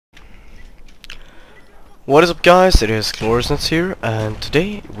What is up, guys? It is TheGloriousNuts here, and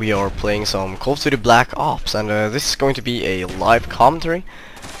today we are playing some Call of Duty Black Ops, and this is going to be a live commentary.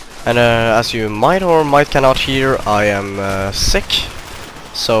 And as you might or might cannot hear, I am sick,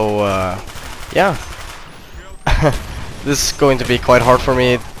 so yeah. This is going to be quite hard for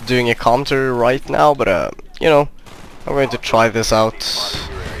me doing a commentary right now, but you know, I'm going to try this out.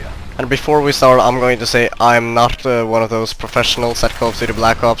 And before we start, I'm going to say I'm not one of those professionals at Call of Duty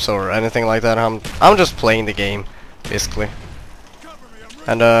Black Ops or anything like that. I'm just playing the game, basically.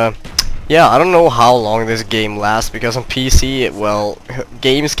 And yeah, I don't know how long this game lasts, because on PC, well,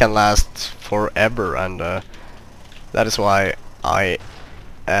 games can last forever, and that is why I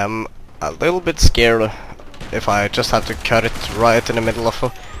am a little bit scared if I just have to cut it right in the middle of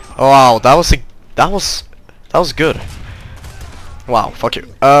a... Oh, wow, that was good. Wow, fuck you.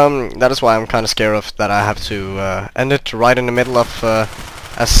 That is why I'm kind of scared of that I have to end it right in the middle of a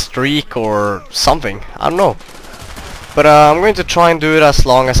streak or something. I don't know. But I'm going to try and do it as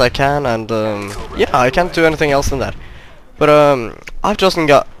long as I can, and yeah, I can't do anything else than that. But I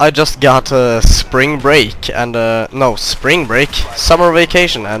just got spring break and no, spring break, summer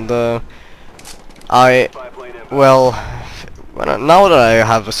vacation, and well, now that I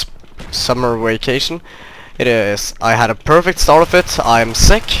have a summer vacation, I had a perfect start of it. I'm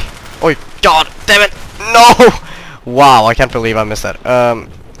sick. Oh god damn it! No! Wow, I can't believe I missed that.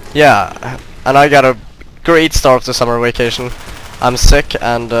 Yeah, and I got a great start of the summer vacation. I'm sick,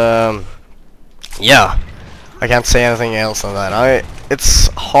 and yeah, I can't say anything else than that. It's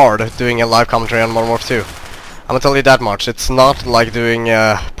hard doing a live commentary on Modern Warfare 2. I'm gonna tell you that much. It's not like doing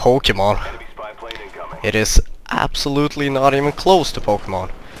Pokemon. It is absolutely not even close to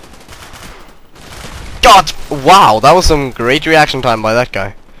Pokemon. God! Wow, that was some great reaction time by that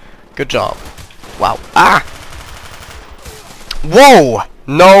guy. Good job. Wow. Ah! Whoa!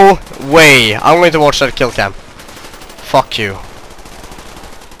 No way! I'm going to watch that kill cam. Fuck you.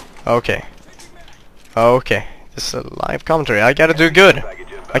 Okay. Okay. This is a live commentary. I gotta do good.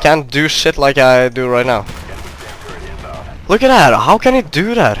 I can't do shit like I do right now. Look at that! How can he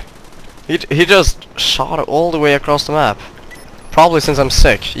do that? He just shot all the way across the map. Probably since I'm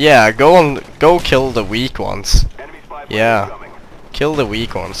sick. Yeah, go kill the weak ones. Yeah, kill the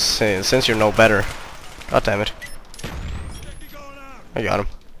weak ones, since you're no better. God damn it. I got him.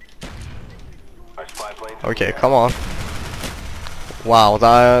 Okay, come on. Wow,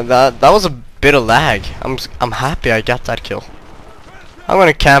 that was a bit of lag. I'm happy I got that kill. I'm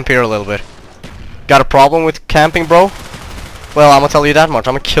gonna camp here a little bit. Got a problem with camping, bro? Well, I'm gonna tell you that much.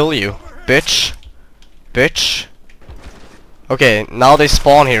 I'm gonna kill you, bitch. Bitch. Okay, now they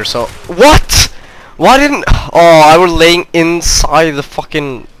spawn here, so... What?! Why didn't... Oh, I was laying inside the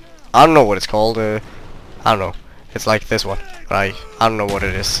fucking... I don't know what it's called, I don't know. It's like this one, but I don't know what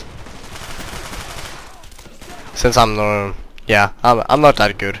it is. Since I'm... yeah, I'm not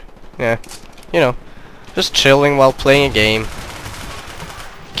that good. Yeah, you know. Just chilling while playing a game.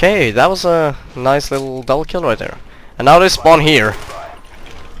 Okay, that was a nice little double kill right there. And now they spawn here.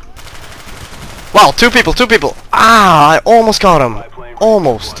 Wow, two people! Ah, I almost got him!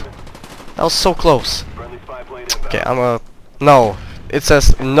 Almost! That was so close. Okay, no, it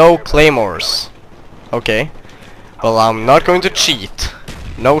says no claymores. Okay. Well, I'm not going to cheat.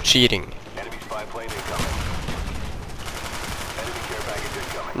 No cheating.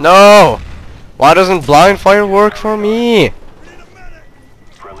 No! Why doesn't blind fire work for me?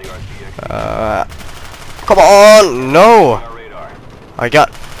 Come on! No! I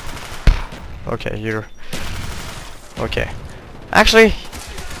got... Okay, you're... Okay. Actually...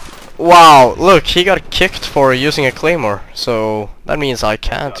 Wow, look, he got kicked for using a claymore. So, that means I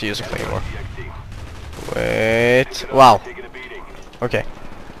can't use a claymore. Wait... Wow. Okay.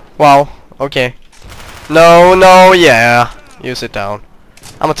 Wow, okay. No, yeah. You sit down.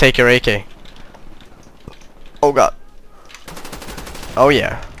 I'm gonna take your AK. Oh god. Oh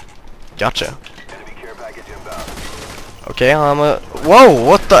yeah. Gotcha. Okay, I'm a... Whoa,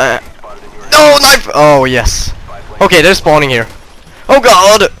 what the... No, knife! Oh, yes. Okay, they're spawning here. Oh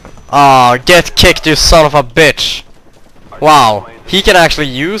god! Ah, get kicked, you son of a bitch. Wow, he can actually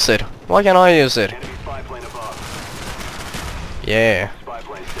use it. Why can't I use it? Yeah.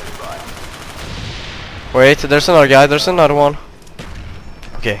 Wait, there's another guy, there's another one.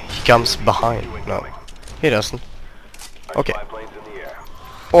 Okay, he comes behind. No, he doesn't. Okay.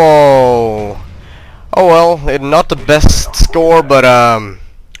 Whoa. Oh well, not the best score, but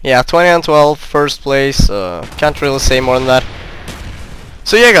yeah, 20 and 12, first place. Can't really say more than that.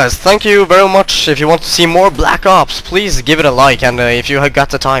 So yeah, guys, thank you very much. If you want to see more Black Ops, please give it a like, and if you have got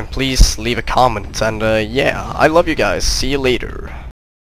the time, please leave a comment. And yeah, I love you guys. See you later.